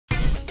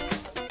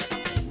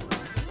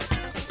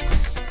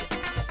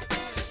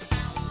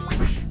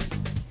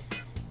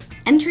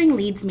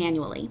entering leads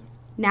manually.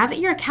 Now that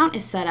your account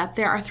is set up,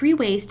 there are 3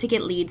 ways to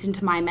get leads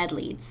into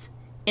MyMedLeads.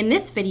 In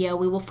this video,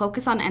 we will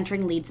focus on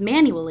entering leads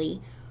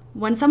manually.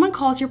 When someone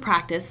calls your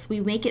practice, we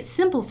make it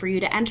simple for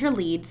you to enter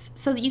leads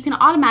so that you can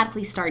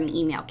automatically start an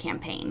email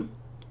campaign.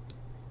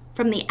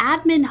 From the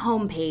admin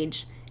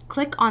homepage,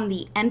 click on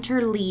the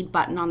Enter Lead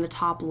button on the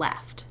top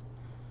left.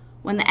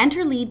 When the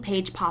Enter Lead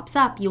page pops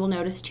up, you will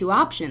notice 2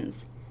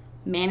 options: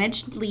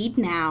 Manage Lead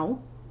Now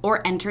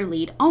or Enter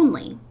Lead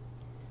Only.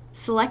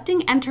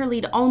 Selecting Enter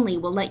Lead Only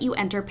will let you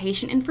enter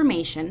patient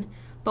information,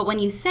 but when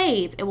you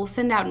save, it will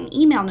send out an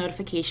email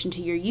notification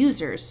to your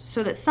users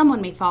so that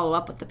someone may follow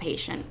up with the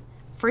patient.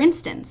 For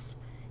instance,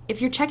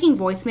 if you're checking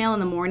voicemail in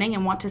the morning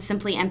and want to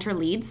simply enter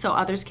leads so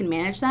others can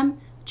manage them,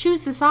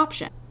 choose this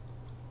option.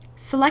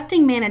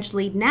 Selecting Manage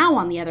Lead Now,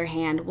 on the other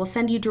hand, will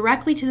send you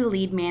directly to the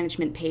lead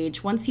management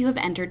page once you have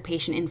entered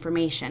patient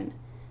information.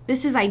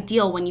 This is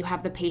ideal when you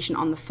have the patient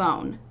on the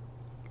phone.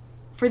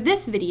 For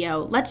this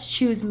video, let's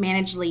choose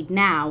Manage Lead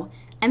Now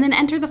and then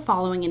enter the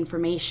following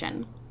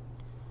information.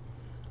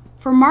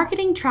 For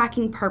marketing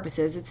tracking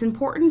purposes, it's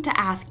important to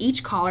ask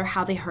each caller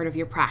how they heard of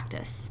your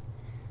practice.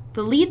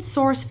 The lead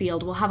source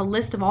field will have a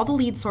list of all the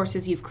lead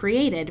sources you've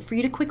created for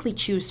you to quickly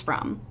choose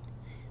from.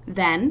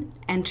 Then,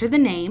 enter the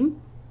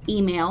name,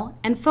 email,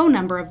 and phone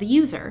number of the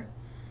user.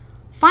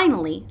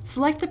 Finally,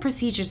 select the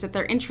procedures that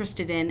they're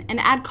interested in and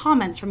add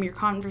comments from your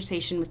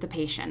conversation with the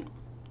patient.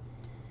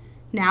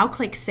 Now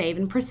click Save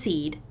and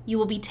Proceed. You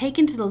will be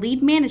taken to the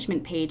lead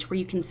management page where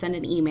you can send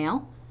an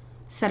email,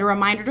 set a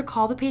reminder to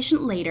call the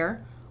patient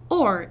later,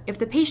 or if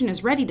the patient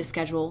is ready to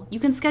schedule,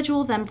 you can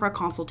schedule them for a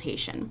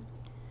consultation.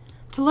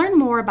 To learn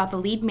more about the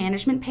lead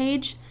management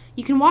page,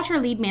 you can watch our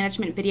lead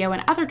management video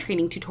and other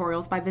training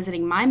tutorials by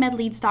visiting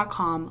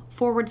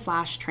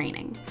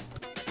mymedleads.com/training.